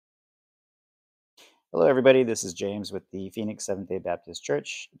Hello, everybody. This is James with the Phoenix Seventh day Baptist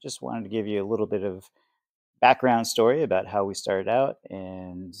Church. Just wanted to give you a little bit of background story about how we started out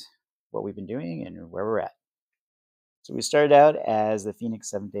and what we've been doing and where we're at. So, we started out as the Phoenix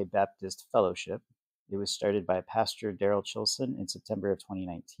Seventh day Baptist Fellowship. It was started by Pastor Daryl Chilson in September of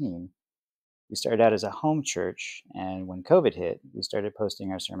 2019. We started out as a home church, and when COVID hit, we started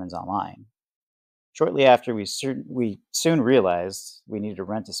posting our sermons online. Shortly after, we soon realized we needed to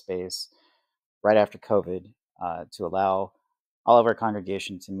rent a space right after COVID to allow all of our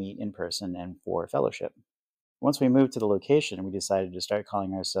congregation to meet in person and for fellowship. Once we moved to the location, we decided to start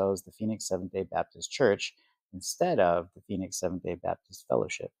calling ourselves the Phoenix Seventh day Baptist Church instead of the Phoenix Seventh day Baptist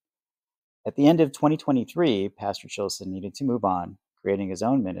Fellowship. At the end of 2023, Pastor Chilson needed to move on, creating his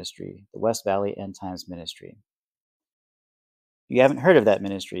own ministry, the West Valley End Times Ministry. If you haven't heard of that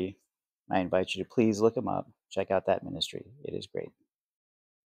ministry, I invite you to please look him up, check out that ministry. It is great.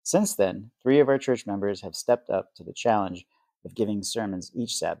 Since then, three of our church members have stepped up to the challenge of giving sermons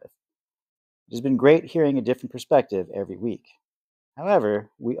each Sabbath. It has been great hearing a different perspective every week. However,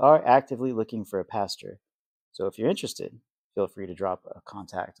 we are actively looking for a pastor, so if you're interested, feel free to drop a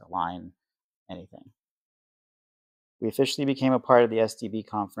contact, a line, anything. We officially became a part of the SDB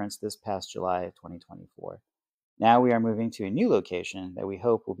conference this past July of 2024. Now we are moving to a new location that we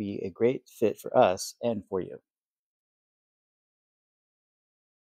hope will be a great fit for us and for you.